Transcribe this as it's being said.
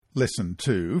Lesson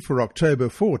 2 for October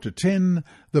 4 to 10,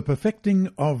 The Perfecting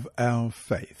of Our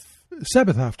Faith.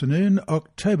 Sabbath afternoon,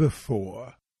 October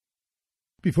 4.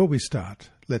 Before we start,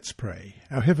 let's pray.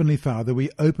 Our Heavenly Father, we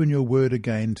open your word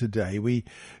again today. We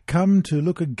come to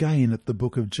look again at the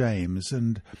book of James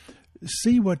and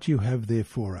see what you have there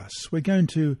for us. We're going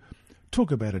to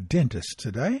talk about a dentist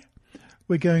today.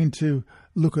 We're going to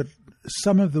look at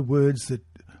some of the words that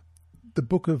the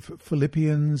book of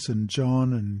Philippians and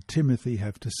John and Timothy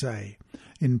have to say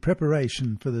in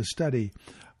preparation for the study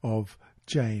of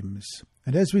James.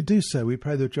 And as we do so, we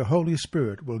pray that your Holy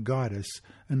Spirit will guide us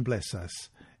and bless us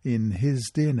in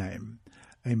his dear name.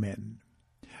 Amen.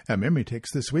 Our memory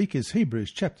text this week is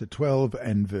Hebrews chapter 12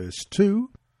 and verse 2.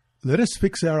 Let us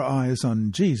fix our eyes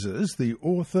on Jesus, the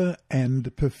author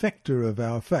and perfecter of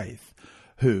our faith,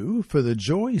 who, for the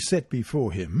joy set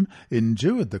before him,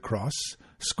 endured the cross,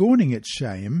 scorning its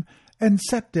shame, and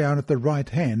sat down at the right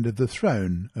hand of the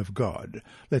throne of God.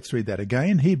 Let's read that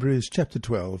again, Hebrews chapter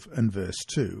 12 and verse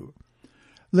 2.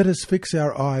 Let us fix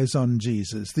our eyes on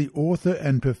Jesus, the author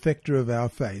and perfecter of our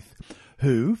faith,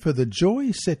 who, for the joy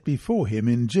set before him,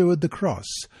 endured the cross,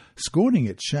 scorning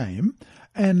its shame,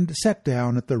 and sat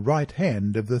down at the right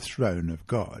hand of the throne of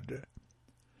God.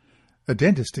 A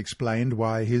dentist explained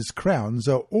why his crowns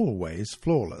are always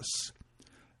flawless.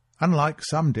 Unlike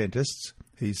some dentists,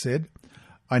 he said,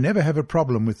 I never have a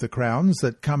problem with the crowns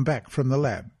that come back from the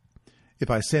lab. If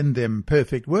I send them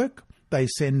perfect work, they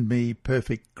send me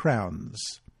perfect crowns.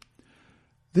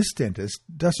 This dentist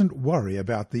doesn't worry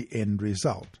about the end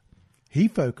result. He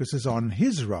focuses on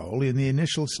his role in the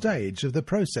initial stage of the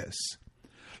process.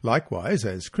 Likewise,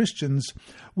 as Christians,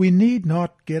 we need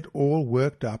not get all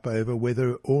worked up over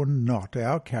whether or not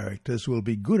our characters will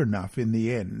be good enough in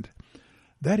the end.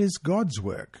 That is God's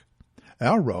work.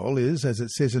 Our role is, as it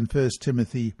says in 1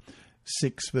 Timothy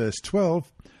 6 verse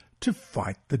 12, to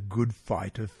fight the good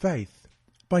fight of faith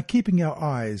by keeping our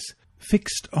eyes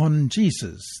fixed on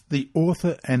Jesus, the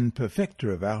author and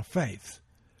perfecter of our faith.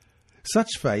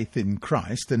 Such faith in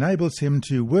Christ enables him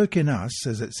to work in us,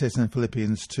 as it says in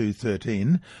Philippians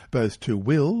 2:13, both to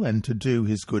will and to do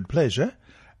his good pleasure,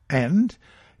 and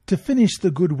to finish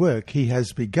the good work he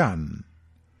has begun.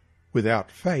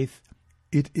 Without faith,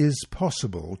 it is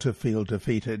possible to feel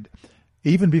defeated,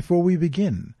 even before we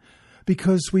begin,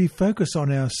 because we focus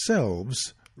on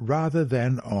ourselves rather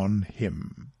than on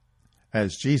him.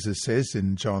 As Jesus says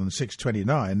in John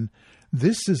 6:29,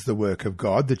 this is the work of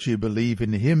God, that you believe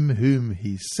in him whom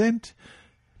he sent.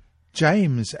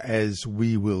 James, as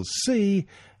we will see,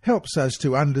 helps us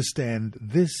to understand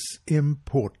this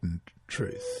important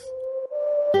truth.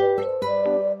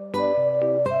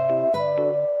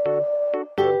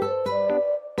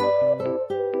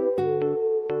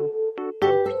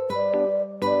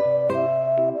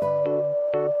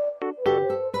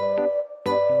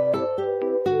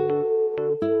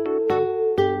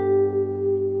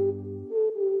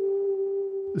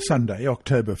 Sunday,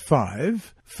 October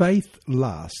 5, Faith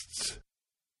Lasts.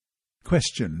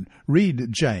 Question. Read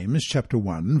James chapter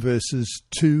 1 verses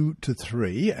 2 to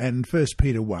 3 and 1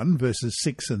 Peter 1 verses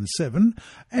 6 and 7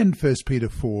 and 1 Peter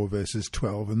 4 verses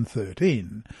 12 and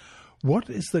 13. What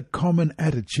is the common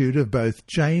attitude of both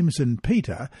James and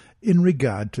Peter in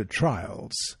regard to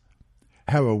trials?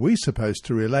 How are we supposed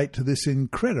to relate to this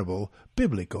incredible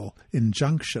biblical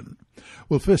injunction?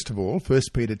 Well, first of all, 1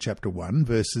 Peter chapter 1,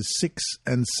 verses 6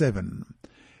 and 7.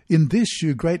 In this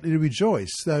you greatly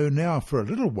rejoice, though now for a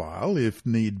little while, if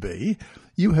need be,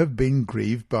 you have been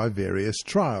grieved by various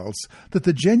trials, that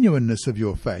the genuineness of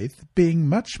your faith, being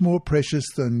much more precious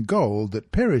than gold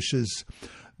that perishes,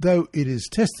 though it is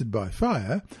tested by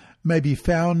fire, may be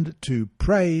found to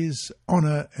praise,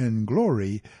 honour, and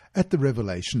glory at the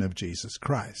revelation of Jesus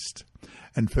Christ.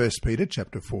 And 1 Peter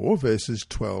chapter 4, verses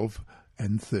 12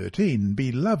 and 13.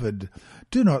 Beloved,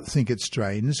 do not think it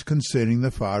strange concerning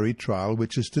the fiery trial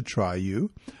which is to try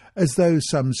you, as though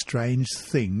some strange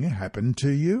thing happened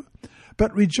to you,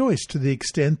 but rejoice to the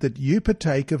extent that you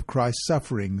partake of Christ's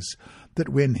sufferings, that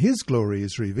when his glory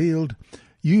is revealed,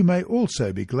 you may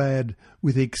also be glad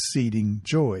with exceeding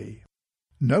joy.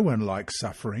 No one likes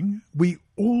suffering. We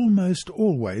almost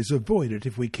always avoid it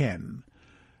if we can.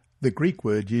 The Greek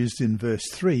word used in verse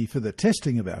 3 for the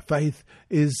testing of our faith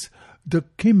is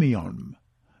dokimion.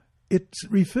 It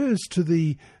refers to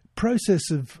the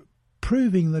process of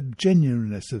proving the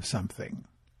genuineness of something.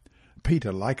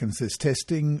 Peter likens this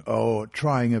testing or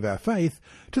trying of our faith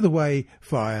to the way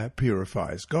fire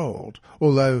purifies gold.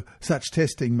 Although such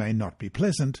testing may not be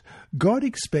pleasant, God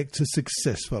expects a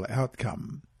successful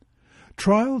outcome.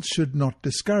 Trials should not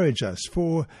discourage us,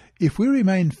 for if we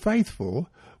remain faithful,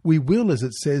 we will, as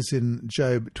it says in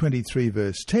Job 23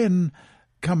 verse 10,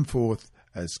 come forth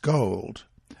as gold.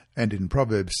 And in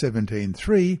Proverbs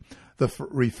 17:3, the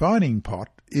refining pot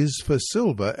is for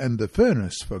silver and the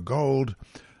furnace for gold,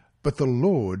 but the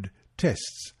Lord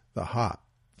tests the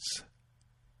hearts.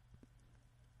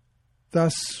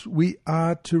 Thus we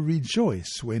are to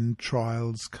rejoice when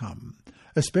trials come,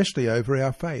 especially over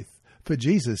our faith. For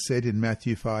Jesus said in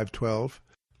Matthew 5:12,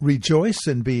 "Rejoice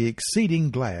and be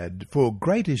exceeding glad, for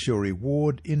great is your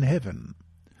reward in heaven."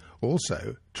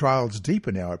 Also, trials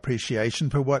deepen our appreciation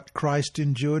for what Christ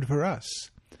endured for us.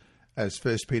 As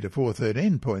 1 Peter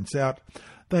 4:13 points out,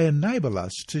 they enable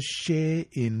us to share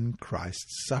in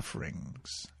Christ's sufferings.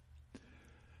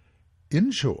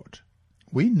 In short,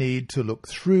 we need to look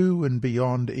through and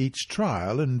beyond each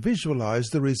trial and visualize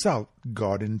the result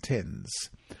God intends.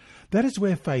 That is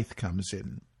where faith comes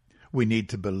in. We need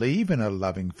to believe in a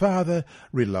loving Father,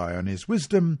 rely on His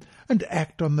wisdom, and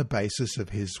act on the basis of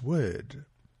His word.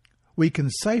 We can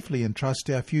safely entrust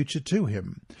our future to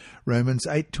Him. Romans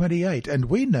 8:28, and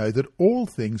we know that all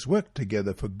things work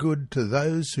together for good to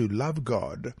those who love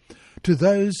God, to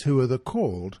those who are the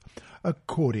called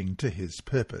according to His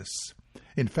purpose.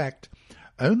 In fact,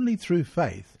 only through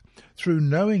faith, through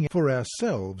knowing for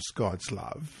ourselves God's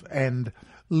love, and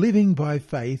living by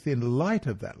faith in light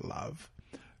of that love,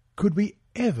 could we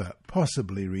ever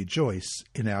possibly rejoice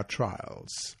in our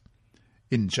trials.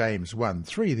 In James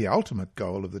 1:3, the ultimate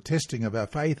goal of the testing of our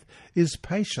faith is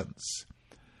patience.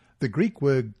 The Greek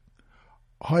word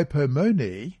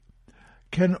hypomone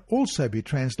can also be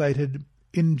translated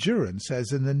endurance,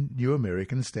 as in the New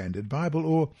American Standard Bible,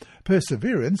 or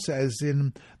perseverance, as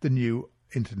in the New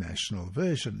International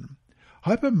Version.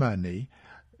 Hypomone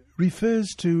refers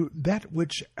to that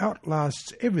which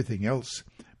outlasts everything else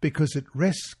because it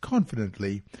rests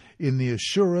confidently in the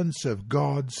assurance of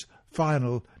God's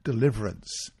final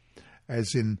deliverance,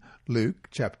 as in Luke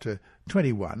chapter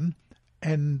 21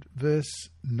 and verse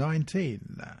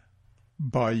 19.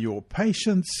 By your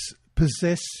patience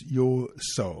possess your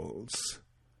souls.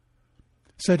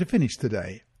 So to finish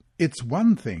today, it's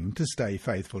one thing to stay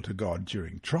faithful to God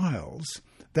during trials,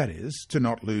 that is, to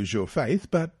not lose your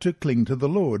faith, but to cling to the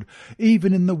Lord,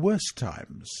 even in the worst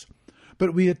times.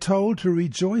 But we are told to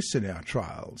rejoice in our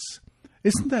trials.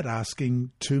 Isn't that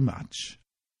asking too much?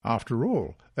 After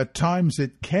all, at times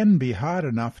it can be hard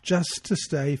enough just to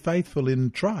stay faithful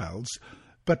in trials,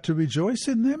 but to rejoice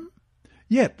in them?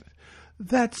 Yet,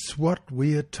 that's what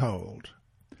we are told.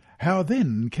 How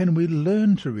then can we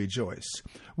learn to rejoice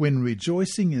when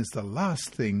rejoicing is the last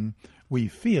thing we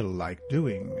feel like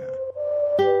doing?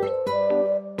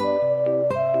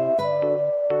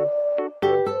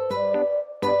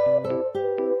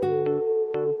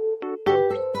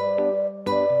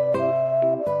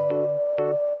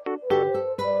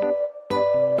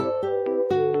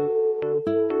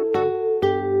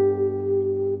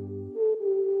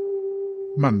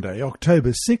 Monday,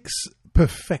 October 6,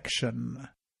 Perfection.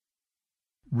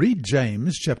 Read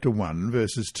James chapter 1,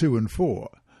 verses 2 and 4.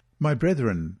 My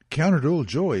brethren, count it all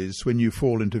joys when you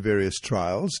fall into various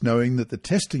trials, knowing that the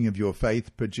testing of your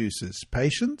faith produces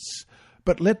patience,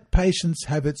 but let patience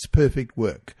have its perfect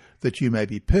work, that you may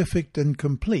be perfect and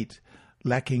complete,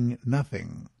 lacking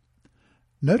nothing.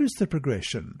 Notice the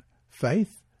progression: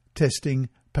 faith, testing,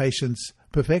 patience,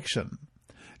 perfection.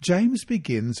 James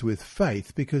begins with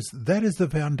faith because that is the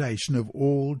foundation of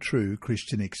all true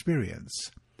Christian experience.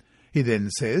 He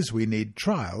then says we need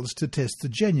trials to test the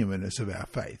genuineness of our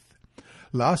faith.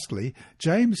 Lastly,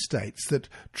 James states that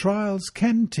trials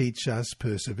can teach us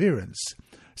perseverance,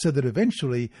 so that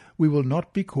eventually we will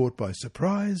not be caught by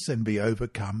surprise and be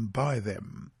overcome by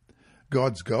them.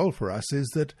 God's goal for us is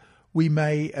that we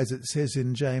may, as it says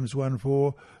in James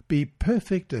 1:4, be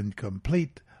perfect and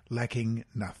complete, lacking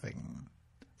nothing.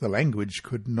 The language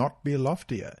could not be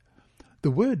loftier.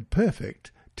 The word perfect,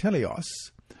 teleos,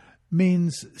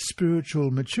 means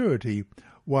spiritual maturity,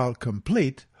 while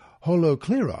complete,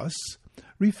 holokleros,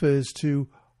 refers to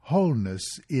wholeness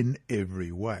in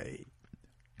every way.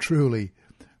 Truly,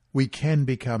 we can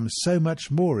become so much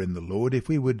more in the Lord if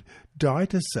we would die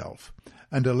to self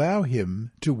and allow Him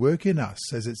to work in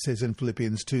us, as it says in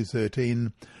Philippians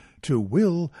 2:13, to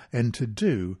will and to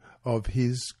do of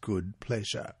His good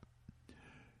pleasure.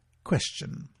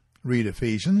 Question. Read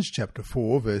Ephesians chapter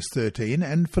 4 verse 13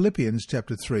 and Philippians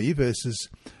chapter 3 verses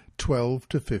 12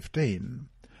 to 15.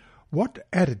 What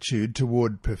attitude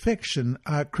toward perfection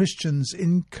are Christians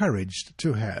encouraged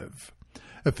to have?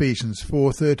 Ephesians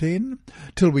 4:13,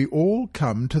 till we all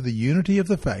come to the unity of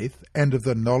the faith and of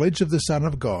the knowledge of the Son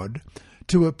of God,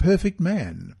 to a perfect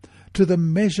man, to the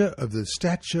measure of the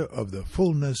stature of the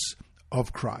fullness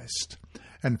of Christ.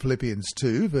 and Philippians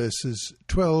 2, verses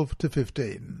 12 to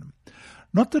 15.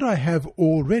 Not that I have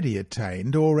already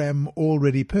attained or am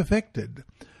already perfected,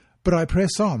 but I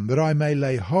press on that I may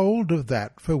lay hold of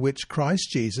that for which Christ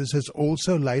Jesus has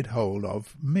also laid hold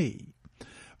of me.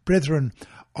 Brethren,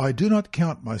 I do not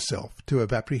count myself to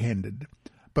have apprehended,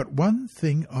 but one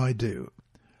thing I do,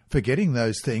 forgetting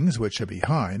those things which are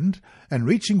behind, and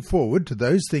reaching forward to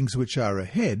those things which are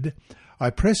ahead, I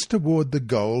press toward the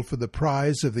goal for the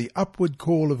prize of the upward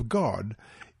call of God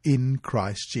in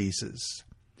Christ Jesus.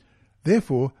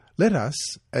 Therefore, let us,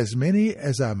 as many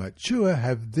as are mature,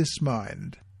 have this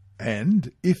mind.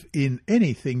 And if in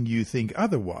anything you think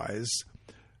otherwise,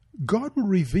 God will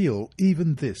reveal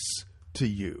even this to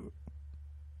you.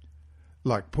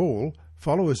 Like Paul,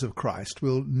 followers of Christ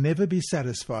will never be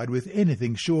satisfied with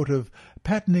anything short of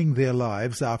patterning their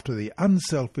lives after the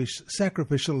unselfish,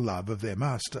 sacrificial love of their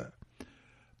Master.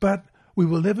 But we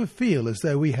will never feel as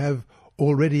though we have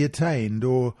already attained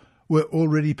or were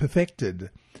already perfected,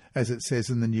 as it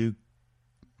says in the New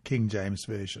King James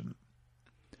Version.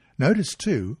 Notice,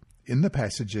 too, in the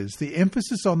passages, the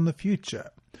emphasis on the future.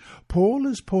 Paul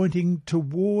is pointing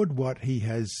toward what he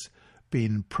has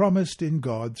been promised in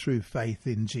God through faith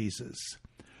in Jesus.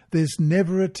 There's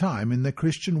never a time in the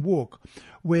Christian walk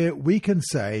where we can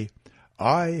say,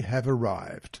 I have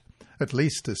arrived, at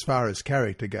least as far as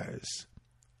character goes.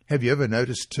 Have you ever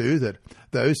noticed, too, that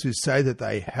those who say that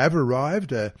they have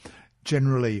arrived are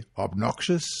generally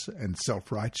obnoxious and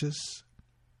self-righteous?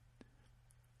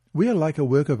 We are like a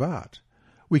work of art.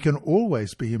 We can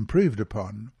always be improved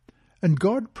upon, and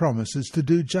God promises to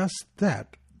do just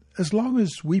that as long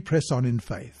as we press on in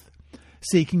faith,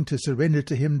 seeking to surrender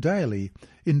to Him daily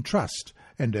in trust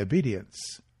and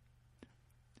obedience.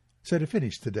 So to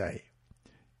finish today,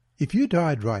 if you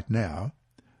died right now,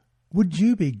 would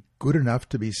you be good enough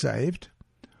to be saved?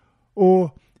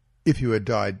 Or if you had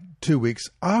died 2 weeks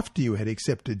after you had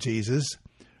accepted Jesus,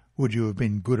 would you have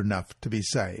been good enough to be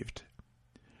saved?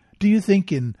 Do you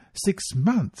think in 6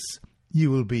 months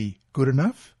you will be good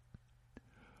enough?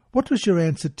 What does your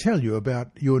answer tell you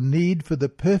about your need for the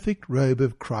perfect robe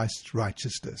of Christ's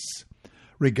righteousness,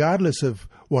 regardless of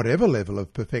whatever level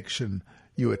of perfection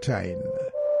you attain?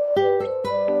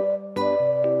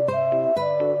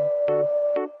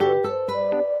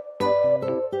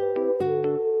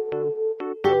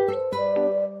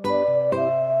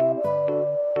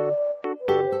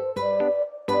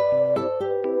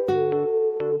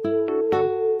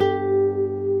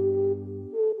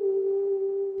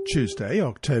 Tuesday,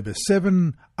 October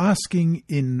 7, Asking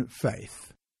in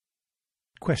Faith.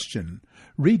 Question.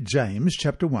 Read James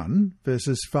chapter 1,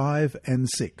 verses 5 and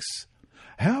 6.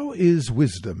 How is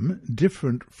wisdom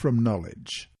different from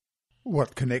knowledge?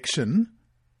 What connection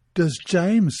does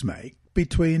James make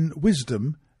between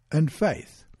wisdom and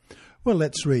faith? Well,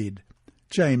 let's read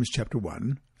James chapter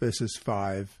 1, verses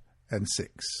 5 and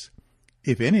 6.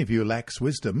 If any of you lacks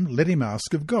wisdom, let him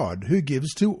ask of God, who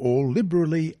gives to all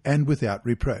liberally and without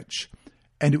reproach,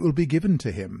 and it will be given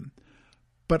to him.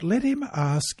 But let him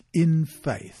ask in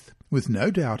faith, with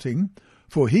no doubting,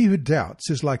 for he who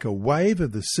doubts is like a wave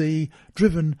of the sea,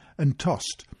 driven and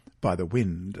tossed by the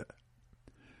wind.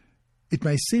 It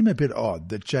may seem a bit odd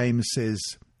that James says,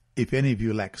 if any of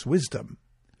you lacks wisdom.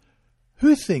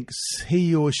 Who thinks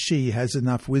he or she has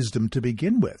enough wisdom to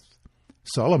begin with?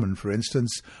 Solomon, for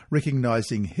instance,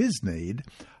 recognizing his need,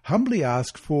 humbly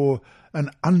asked for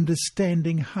an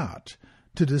understanding heart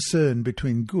to discern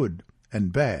between good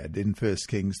and bad in 1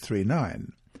 Kings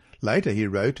 3:9. Later he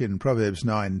wrote in Proverbs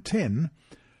 9:10,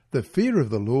 "The fear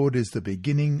of the Lord is the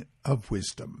beginning of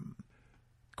wisdom."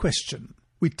 Question.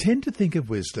 We tend to think of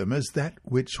wisdom as that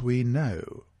which we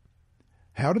know.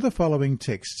 How do the following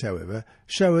texts, however,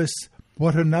 show us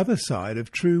what another side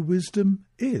of true wisdom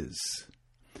is?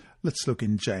 Let's look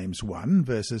in James 1,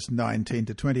 verses 19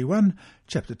 to 21,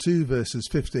 chapter 2, verses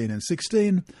 15 and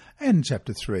 16, and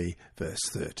chapter 3, verse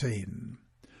 13.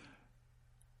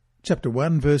 Chapter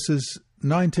 1, verses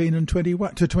 19 and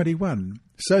 21 to 21.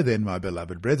 So then, my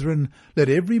beloved brethren, let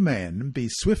every man be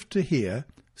swift to hear,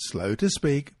 slow to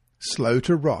speak, slow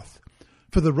to wrath.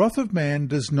 For the wrath of man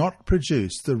does not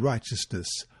produce the righteousness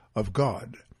of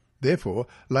God. Therefore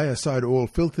lay aside all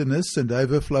filthiness and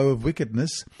overflow of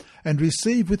wickedness, and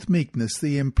receive with meekness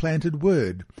the implanted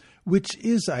word, which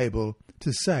is able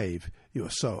to save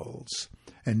your souls.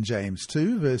 And James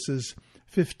 2, verses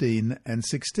 15 and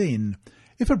 16.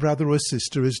 If a brother or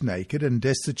sister is naked and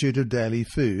destitute of daily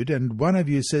food, and one of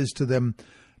you says to them,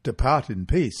 Depart in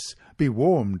peace, be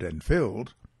warmed and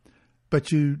filled,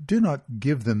 but you do not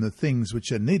give them the things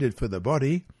which are needed for the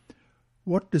body,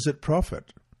 what does it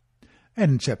profit?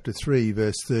 And chapter 3,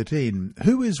 verse 13,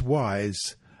 "Who is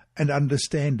wise and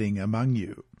understanding among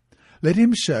you? Let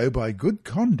him show by good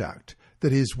conduct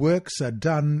that his works are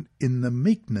done in the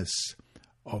meekness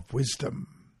of wisdom."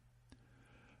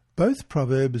 Both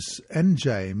Proverbs and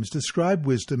James describe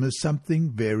wisdom as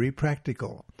something very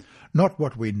practical, not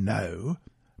what we know,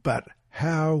 but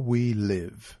how we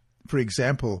live. For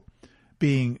example,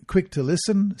 being quick to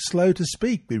listen, slow to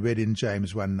speak, we read in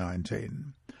James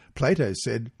 1:19. Plato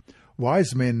said,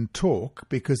 "Wise men talk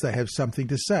because they have something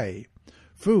to say,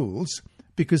 fools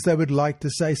because they would like to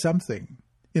say something."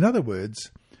 In other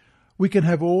words, we can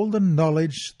have all the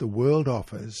knowledge the world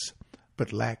offers,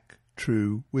 but lack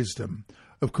true wisdom.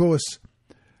 Of course,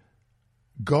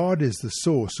 God is the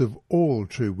source of all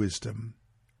true wisdom.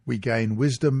 We gain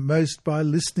wisdom most by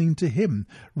listening to Him,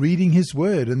 reading His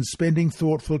Word, and spending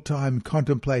thoughtful time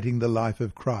contemplating the life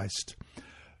of Christ,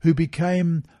 who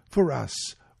became, for us,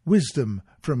 wisdom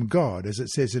from God, as it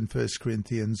says in 1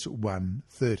 Corinthians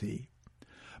 1:30.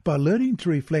 By learning to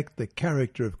reflect the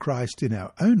character of Christ in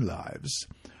our own lives,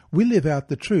 we live out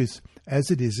the truth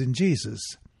as it is in Jesus.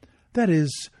 That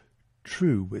is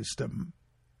true wisdom.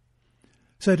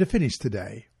 So to finish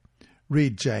today,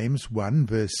 read James 1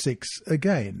 verse 6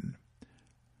 again.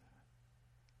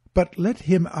 "But let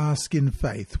him ask in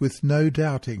faith with no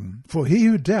doubting, for he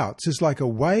who doubts is like a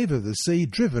wave of the sea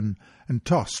driven and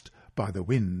tossed by the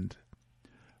wind."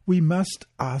 We must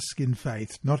ask in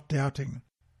faith, not doubting.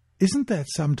 Isn't that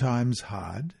sometimes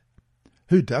hard?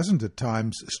 Who doesn't at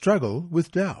times struggle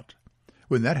with doubt?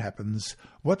 When that happens,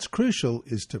 what's crucial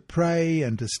is to pray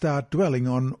and to start dwelling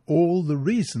on all the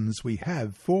reasons we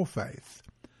have for faith.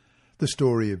 The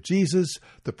story of Jesus,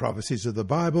 the prophecies of the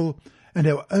Bible, and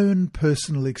our own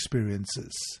personal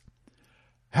experiences.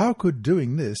 How could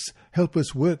doing this help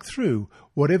us work through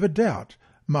whatever doubt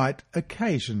might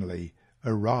occasionally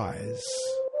arise?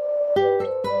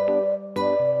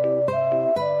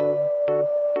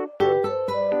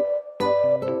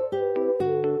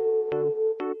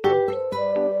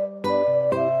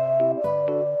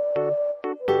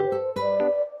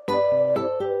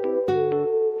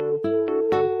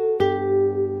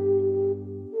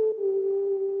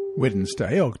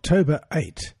 Wednesday, October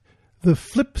 8. The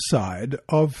flip side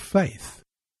of faith.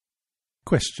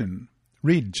 Question.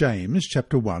 Read James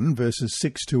chapter 1 verses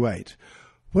 6 to 8.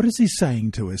 What is he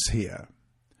saying to us here?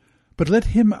 "But let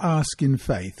him ask in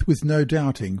faith with no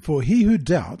doubting, for he who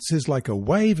doubts is like a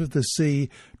wave of the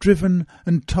sea driven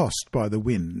and tossed by the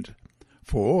wind.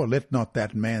 For let not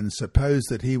that man suppose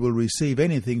that he will receive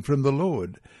anything from the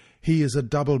Lord. He is a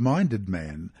double-minded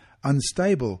man,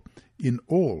 unstable in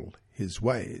all his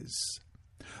ways."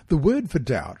 The word for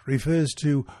doubt refers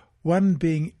to one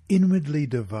being inwardly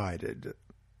divided.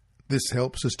 This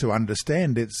helps us to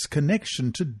understand its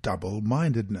connection to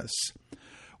double-mindedness.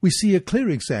 We see a clear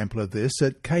example of this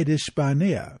at Kadesh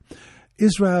Barnea.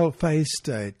 Israel faced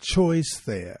a choice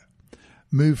there: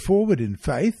 move forward in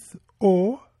faith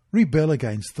or rebel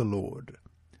against the Lord.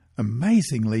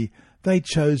 Amazingly, they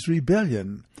chose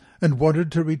rebellion and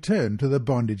wanted to return to the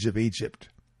bondage of Egypt.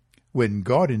 When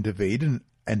God intervened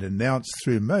and announced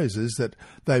through Moses that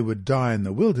they would die in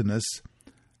the wilderness,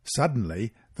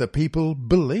 suddenly the people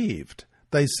believed.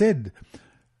 They said,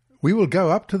 "We will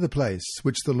go up to the place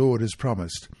which the Lord has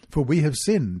promised, for we have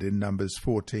sinned," in Numbers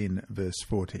 14 verse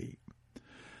 40.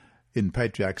 In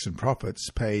Patriarchs and Prophets,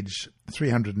 page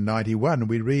 391,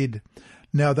 we read,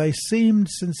 "Now they seemed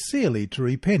sincerely to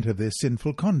repent of their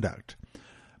sinful conduct,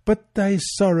 but they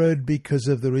sorrowed because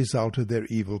of the result of their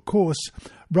evil course,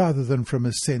 rather than from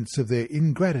a sense of their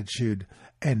ingratitude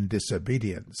and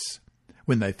disobedience.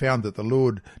 When they found that the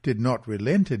Lord did not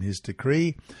relent in his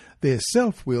decree, their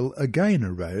self-will again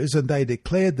arose, and they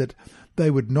declared that they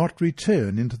would not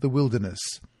return into the wilderness.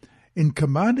 In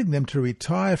commanding them to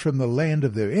retire from the land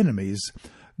of their enemies,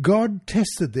 God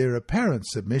tested their apparent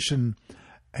submission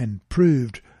and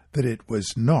proved that it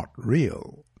was not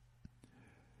real."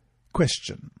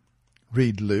 Question.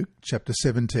 Read Luke chapter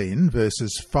 17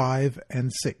 verses 5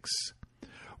 and 6.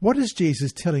 What is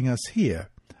Jesus telling us here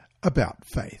about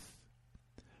faith?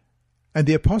 "And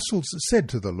the apostles said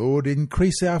to the Lord,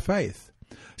 'Increase our faith.'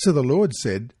 So the Lord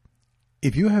said,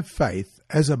 'If you have faith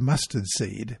as a mustard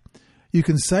seed, you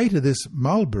can say to this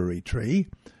mulberry tree,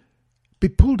 be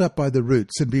pulled up by the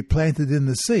roots and be planted in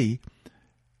the sea,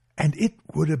 and it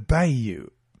would obey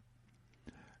you.'"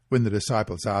 When the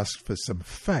disciples asked for some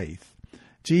faith,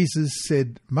 Jesus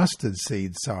said mustard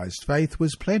seed-sized faith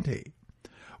was plenty.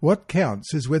 What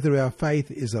counts is whether our faith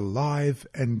is alive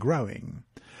and growing.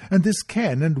 And this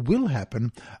can and will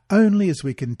happen only as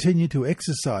we continue to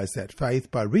exercise that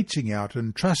faith by reaching out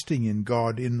and trusting in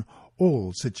God in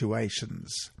all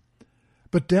situations.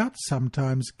 but doubt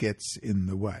sometimes gets in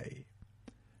the way.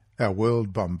 Our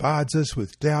world bombards us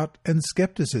with doubt and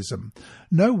scepticism.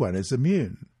 No one is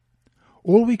immune.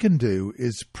 All we can do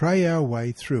is pray our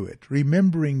way through it,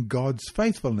 remembering God's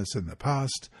faithfulness in the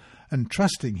past and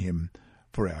trusting Him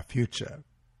for our future.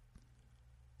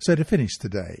 So to finish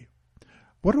today,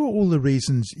 what are all the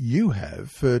reasons you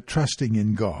have for trusting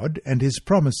in God and His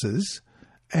promises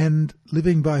and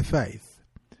living by faith?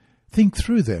 Think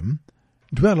through them,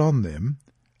 dwell on them,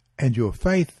 and your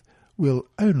faith will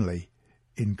only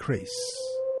increase.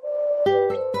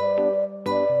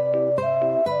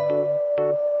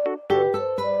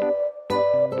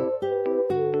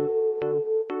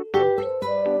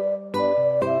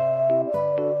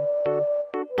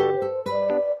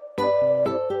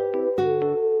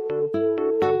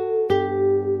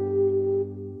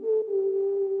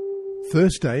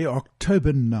 Thursday,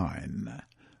 October 9.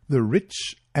 The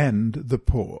Rich and the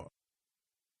Poor.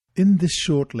 In this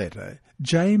short letter,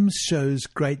 James shows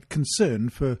great concern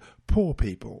for poor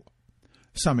people.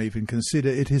 Some even consider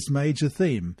it his major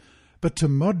theme, but to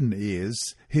modern ears,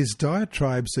 his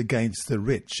diatribes against the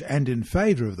rich and in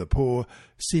favour of the poor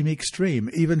seem extreme,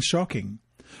 even shocking.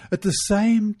 At the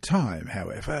same time,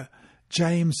 however,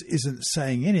 James isn't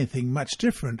saying anything much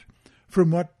different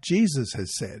from what Jesus has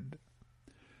said.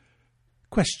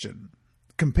 Question.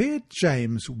 Compare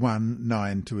James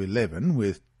 1:9-11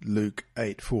 with Luke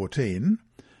 8:14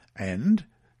 and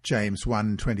James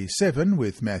 1:27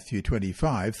 with Matthew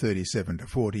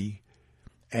 25:37-40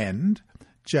 and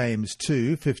James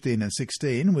 2:15 and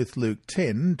 16 with Luke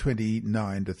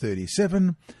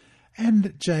 10:29-37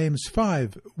 and James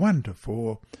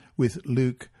 5:1-4 with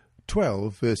Luke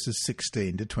 12 verses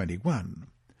 16-21.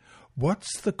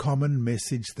 What's the common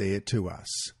message there to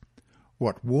us?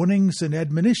 What warnings and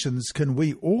admonitions can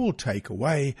we all take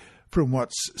away from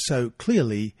what's so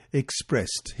clearly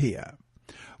expressed here?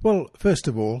 Well, first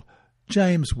of all,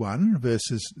 James 1,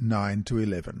 verses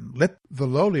 9-11. Let the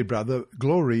lowly brother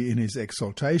glory in his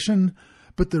exaltation,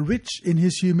 but the rich in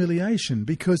his humiliation,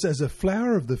 because as a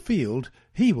flower of the field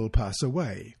he will pass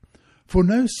away. For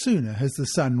no sooner has the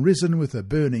sun risen with a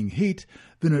burning heat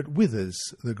than it withers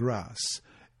the grass.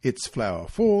 Its flower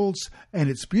falls, and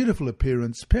its beautiful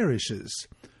appearance perishes.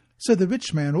 So the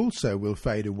rich man also will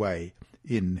fade away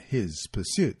in his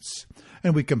pursuits.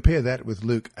 And we compare that with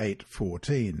Luke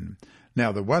 8:14.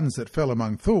 Now the ones that fell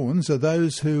among thorns are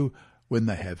those who, when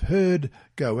they have heard,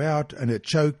 go out and are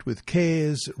choked with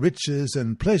cares, riches,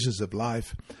 and pleasures of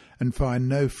life, and find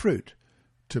no fruit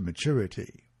to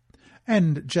maturity.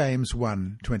 And James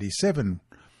 1:27.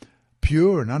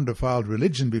 Pure and undefiled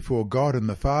religion before God and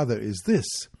the Father is this,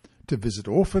 to visit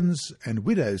orphans and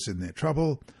widows in their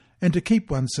trouble, and to keep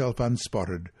oneself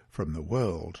unspotted from the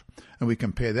world. And we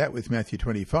compare that with Matthew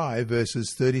 25,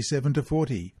 verses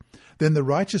 37-40. Then the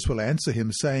righteous will answer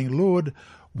him, saying, Lord,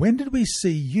 when did we see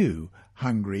you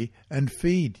hungry and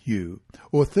feed you,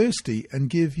 or thirsty and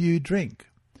give you drink?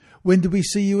 When did we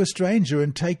see you a stranger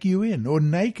and take you in, or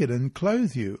naked and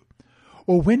clothe you?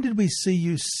 Or when did we see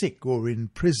you sick or in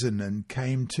prison and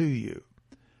came to you?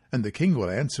 And the king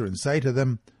will answer and say to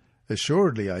them,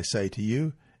 Assuredly I say to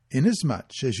you,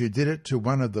 inasmuch as you did it to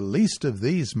one of the least of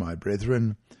these my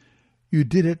brethren, you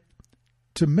did it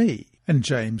to me. And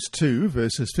James 2,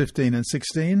 verses 15 and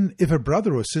 16, If a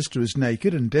brother or sister is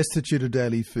naked and destitute of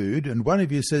daily food, and one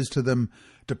of you says to them,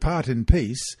 Depart in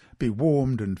peace, be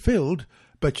warmed and filled,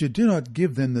 but you do not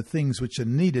give them the things which are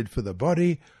needed for the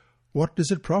body, what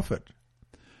does it profit?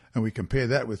 And we compare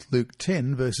that with Luke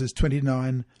 10, verses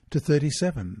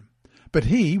 29-37. But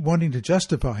he, wanting to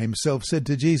justify himself, said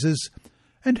to Jesus,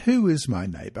 And who is my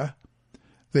neighbour?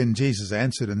 Then Jesus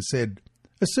answered and said,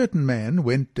 A certain man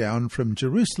went down from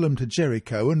Jerusalem to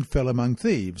Jericho and fell among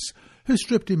thieves, who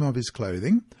stripped him of his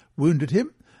clothing, wounded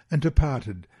him, and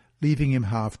departed, leaving him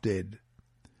half dead.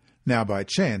 Now by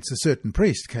chance a certain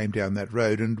priest came down that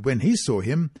road, and when he saw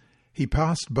him, he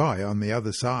passed by on the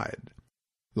other side.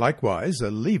 Likewise,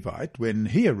 a Levite, when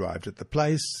he arrived at the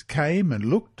place, came and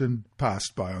looked and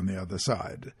passed by on the other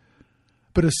side.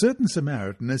 But a certain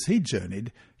Samaritan, as he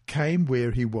journeyed, came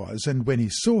where he was, and when he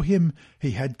saw him,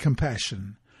 he had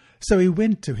compassion. So he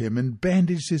went to him and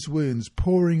bandaged his wounds,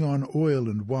 pouring on oil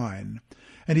and wine.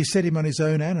 And he set him on his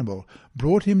own animal,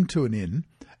 brought him to an inn,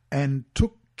 and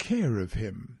took care of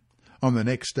him. On the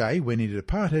next day, when he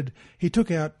departed, he took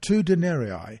out 2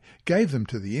 denarii, gave them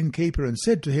to the innkeeper, and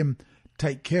said to him,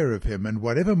 Take care of him, and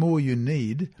whatever more you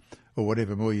need, or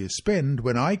whatever more you spend,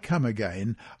 when I come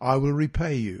again, I will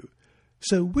repay you.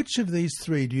 So which of these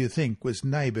 3 do you think was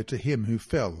neighbour to him who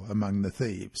fell among the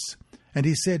thieves? And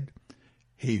he said,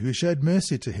 He who showed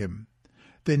mercy to him.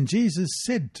 Then Jesus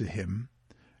said to him,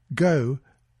 Go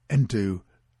and do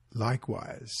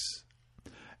likewise.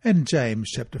 And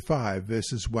James chapter 5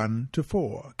 verses 1 to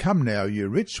 4. Come now, you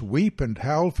rich, weep and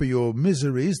howl for your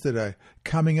miseries that are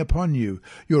coming upon you.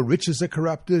 Your riches are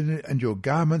corrupted, and your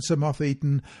garments are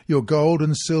moth-eaten. Your gold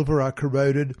and silver are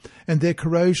corroded, and their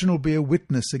corrosion will be a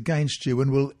witness against you, and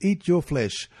will eat your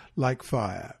flesh like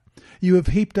fire. You have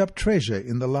heaped up treasure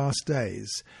in the last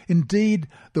days. Indeed,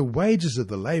 the wages of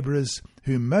the labourers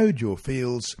who mowed your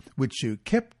fields, which you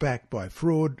kept back by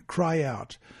fraud, cry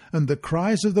out, and the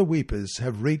cries of the weepers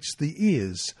have reached the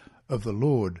ears of the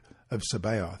Lord of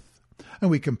Sabaoth. And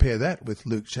we compare that with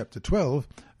Luke chapter 12,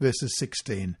 verses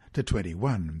 16 to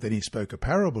 21. Then he spoke a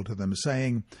parable to them,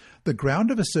 saying, The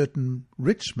ground of a certain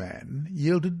rich man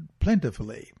yielded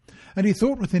plentifully. And he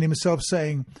thought within himself,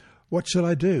 saying, What shall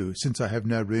I do, since I have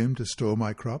no room to store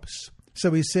my crops?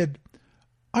 So he said,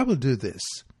 I will do this.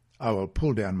 I will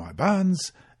pull down my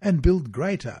barns and build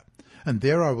greater, and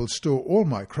there I will store all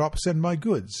my crops and my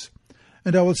goods.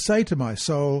 And I will say to my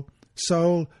soul,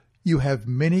 Soul, you have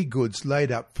many goods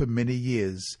laid up for many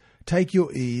years. Take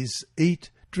your ease,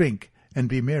 eat, drink, and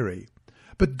be merry.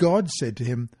 But God said to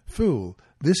him, Fool,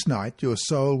 this night your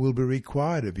soul will be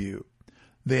required of you.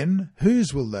 Then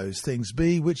whose will those things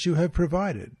be which you have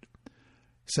provided?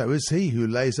 So is he who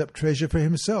lays up treasure for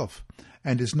himself,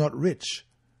 and is not rich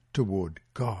toward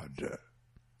God.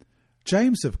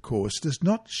 James, of course, does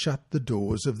not shut the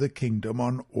doors of the kingdom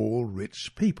on all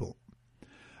rich people.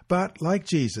 But, like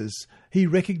Jesus, he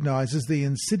recognizes the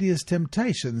insidious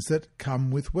temptations that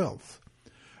come with wealth.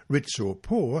 Rich or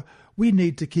poor, we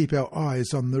need to keep our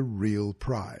eyes on the real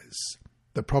prize.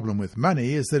 The problem with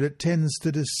money is that it tends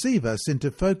to deceive us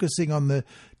into focusing on the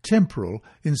temporal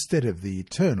instead of the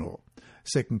eternal.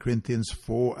 2 Corinthians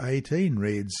 4:18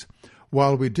 reads,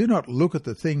 While we do not look at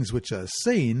the things which are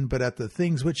seen, but at the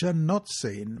things which are not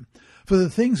seen. For the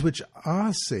things which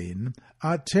are seen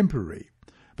are temporary,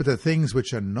 but the things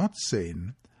which are not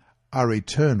seen are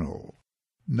eternal.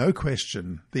 No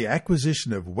question, the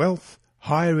acquisition of wealth,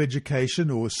 higher education,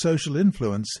 or social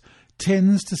influence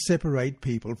tends to separate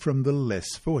people from the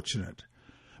less fortunate.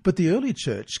 But the early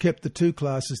church kept the two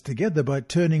classes together by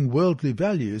turning worldly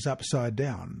values upside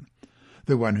down.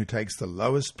 The one who takes the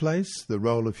lowest place, the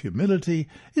role of humility,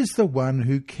 is the one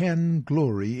who can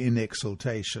glory in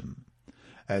exaltation.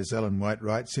 As Ellen White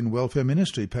writes in Welfare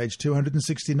Ministry, page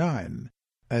 269,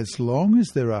 As long as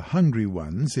there are hungry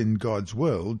ones in God's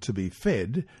world to be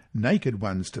fed, naked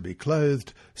ones to be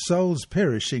clothed, souls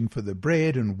perishing for the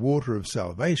bread and water of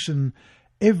salvation,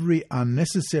 every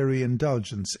unnecessary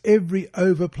indulgence, every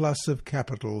overplus of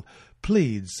capital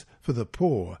pleads for the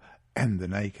poor and the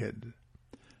naked.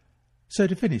 So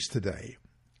to finish today,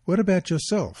 what about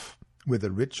yourself? Whether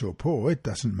rich or poor, it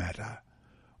doesn't matter.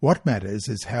 What matters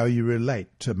is how you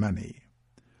relate to money.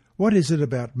 What is it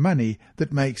about money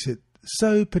that makes it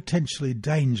so potentially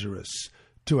dangerous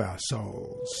to our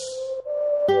souls?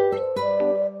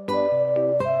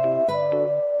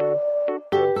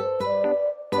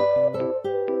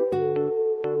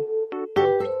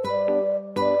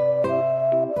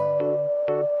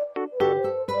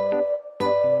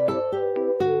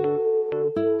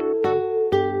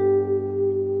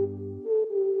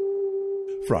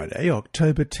 Friday,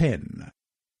 October 10.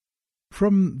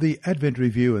 From the Advent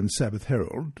Review and Sabbath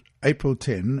Herald, April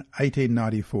 10,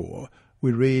 1894,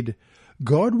 we read,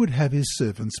 God would have his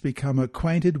servants become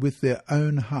acquainted with their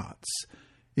own hearts.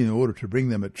 In order to bring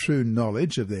them a true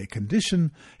knowledge of their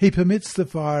condition, he permits the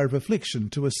fire of affliction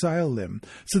to assail them,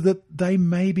 so that they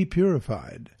may be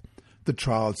purified. The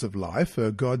trials of life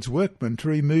are God's workmen to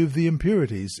remove the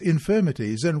impurities,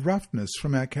 infirmities, and roughness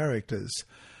from our characters,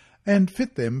 and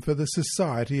fit them for the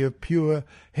society of pure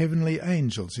heavenly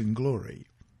angels in glory.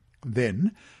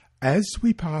 Then, as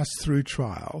we pass through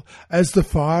trial, as the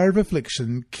fire of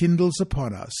affliction kindles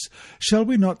upon us, shall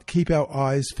we not keep our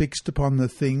eyes fixed upon the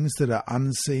things that are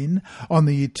unseen, on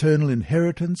the eternal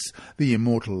inheritance, the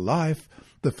immortal life,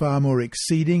 the far more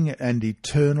exceeding and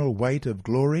eternal weight of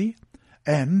glory?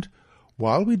 And,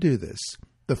 while we do this,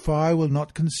 the fire will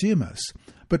not consume us,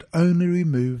 but only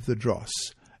remove the dross,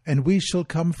 and we shall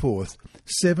come forth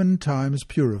 7 times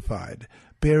purified,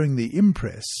 bearing the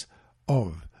impress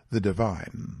of the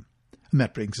divine. And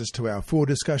that brings us to our 4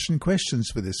 discussion questions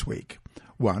for this week.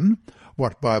 1.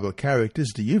 What Bible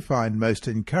characters do you find most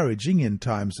encouraging in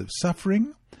times of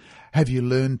suffering? Have you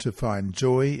learned to find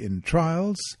joy in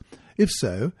trials? If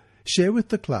so, share with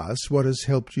the class what has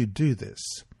helped you do this.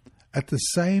 At the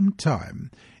same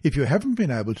time, if you haven't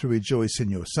been able to rejoice in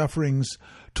your sufferings,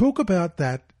 talk about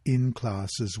that in class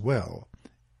as well,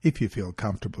 if you feel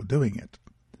comfortable doing it.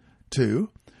 2.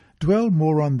 dwell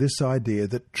more on this idea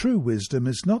that true wisdom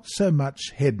is not so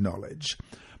much head knowledge,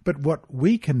 but what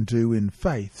we can do in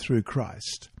faith through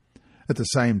Christ. At the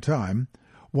same time,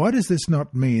 why does this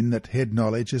not mean that head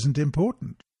knowledge isn't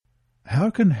important?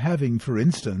 How can having, for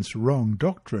instance, wrong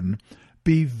doctrine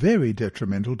be very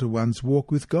detrimental to one's walk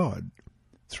with God?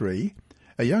 3.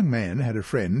 A young man had a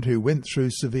friend who went through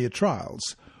severe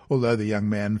trials. Although the young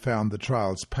man found the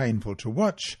trials painful to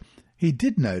watch, he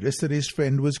did notice that his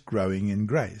friend was growing in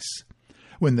grace.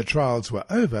 When the trials were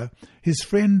over, his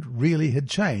friend really had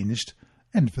changed,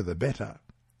 and for the better.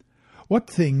 What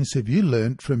things have you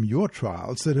learnt from your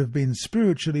trials that have been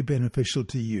spiritually beneficial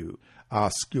to you?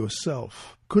 Ask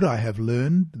yourself, could I have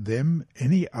learned them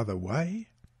any other way?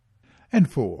 And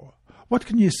 4. What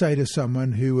can you say to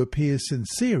someone who appears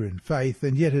sincere in faith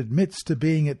and yet admits to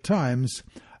being at times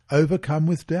overcome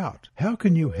with doubt? How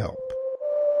can you help?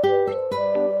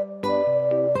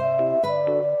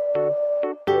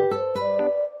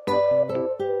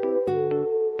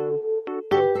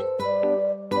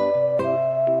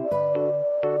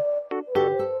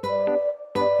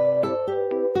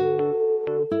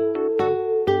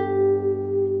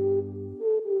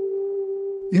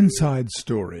 Inside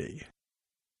Story.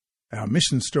 Our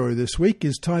mission story this week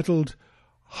is titled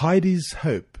Heidi's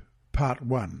Hope, Part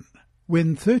 1.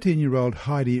 When 13-year-old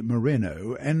Heidi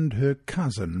Moreno and her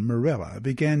cousin Morella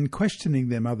began questioning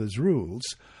their mother's rules,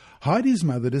 Heidi's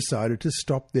mother decided to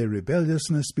stop their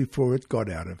rebelliousness before it got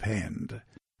out of hand.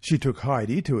 She took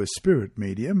Heidi to a spirit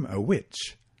medium, a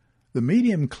witch. The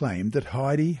medium claimed that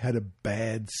Heidi had a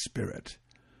bad spirit.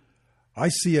 "I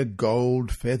see a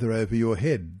gold feather over your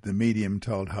head," the medium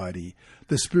told Heidi.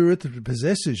 "The spirit that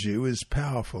possesses you is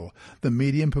powerful." The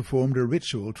medium performed a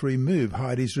ritual to remove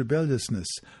Heidi's rebelliousness.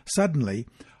 Suddenly,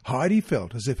 Heidi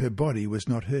felt as if her body was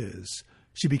not hers.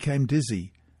 She became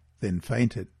dizzy, then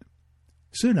fainted.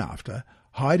 Soon after,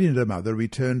 Heidi and her mother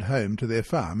returned home to their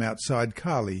farm outside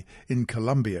Cali in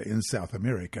Colombia in South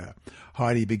America.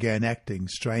 Heidi began acting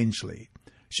strangely.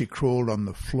 She crawled on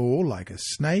the floor like a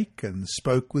snake and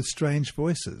spoke with strange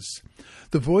voices.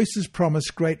 The voices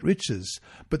promised great riches,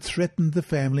 but threatened the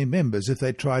family members if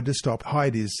they tried to stop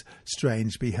Heidi's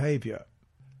strange behaviour.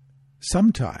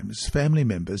 Sometimes family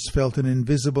members felt an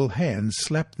invisible hand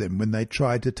slap them when they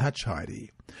tried to touch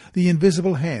Heidi. The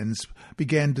invisible hands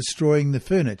began destroying the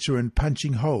furniture and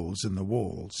punching holes in the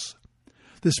walls.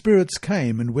 The spirits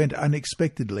came and went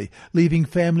unexpectedly, leaving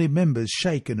family members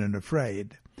shaken and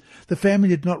afraid. The family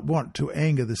did not want to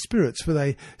anger the spirits, for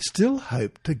they still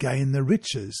hoped to gain the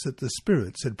riches that the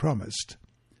spirits had promised.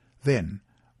 Then,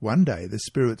 one day, the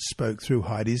spirits spoke through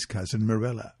Heidi's cousin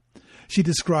Morella. She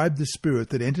described the spirit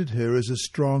that entered her as a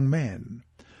strong man.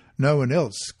 No one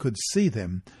else could see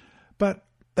them, but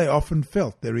they often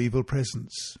felt their evil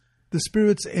presence. The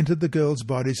spirits entered the girls'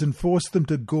 bodies and forced them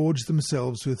to gorge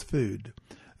themselves with food.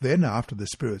 Then, after the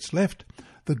spirits left,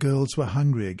 the girls were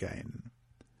hungry again.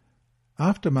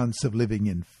 After months of living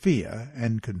in fear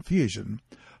and confusion,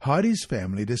 Heidi's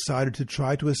family decided to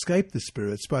try to escape the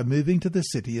spirits by moving to the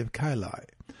city of Cali.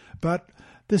 But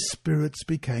the spirits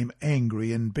became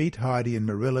angry and beat Heidi and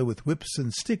Morella with whips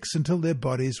and sticks until their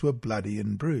bodies were bloody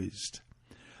and bruised.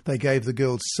 They gave the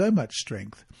girls so much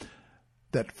strength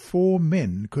that 4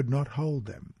 men could not hold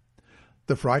them.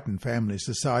 The frightened families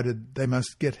decided they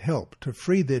must get help to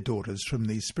free their daughters from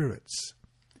these spirits.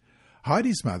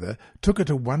 Heidi's mother took her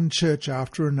to one church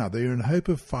after another in hope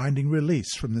of finding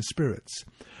release from the spirits,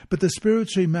 but the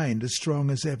spirits remained as strong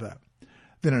as ever.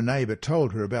 Then a neighbour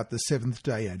told her about the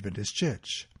Seventh-day Adventist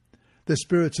Church. The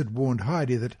spirits had warned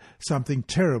Heidi that something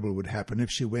terrible would happen if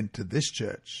she went to this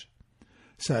church.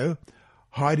 So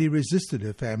Heidi resisted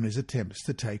her family's attempts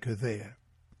to take her there.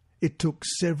 It took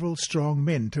several strong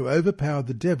men to overpower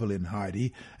the devil in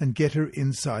Heidi and get her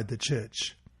inside the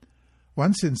church.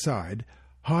 Once inside,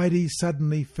 Heidi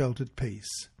suddenly felt at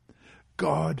peace.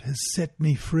 "God has set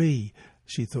me free,"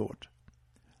 she thought.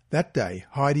 That day,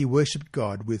 Heidi worshipped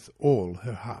God with all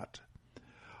her heart.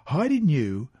 Heidi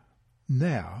knew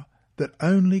now that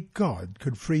only God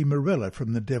could free Morella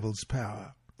from the devil's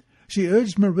power. She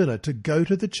urged Morella to go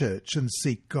to the church and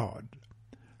seek God.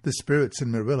 The spirits in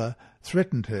Morella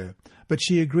threatened her, but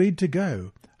she agreed to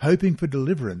go, hoping for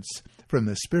deliverance from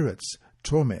the spirits'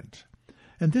 torment.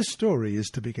 And this story is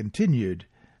to be continued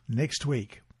next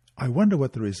week. I wonder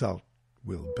what the result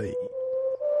will be.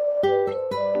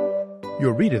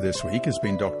 Your reader this week has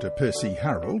been Dr. Percy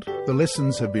Harold. The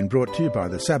lessons have been brought to you by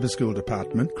the Sabbath School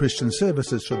Department, Christian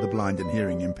Services for the Blind and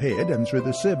Hearing Impaired, and through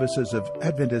the services of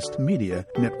Adventist Media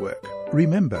Network.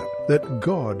 Remember that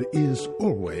God is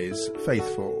always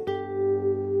faithful.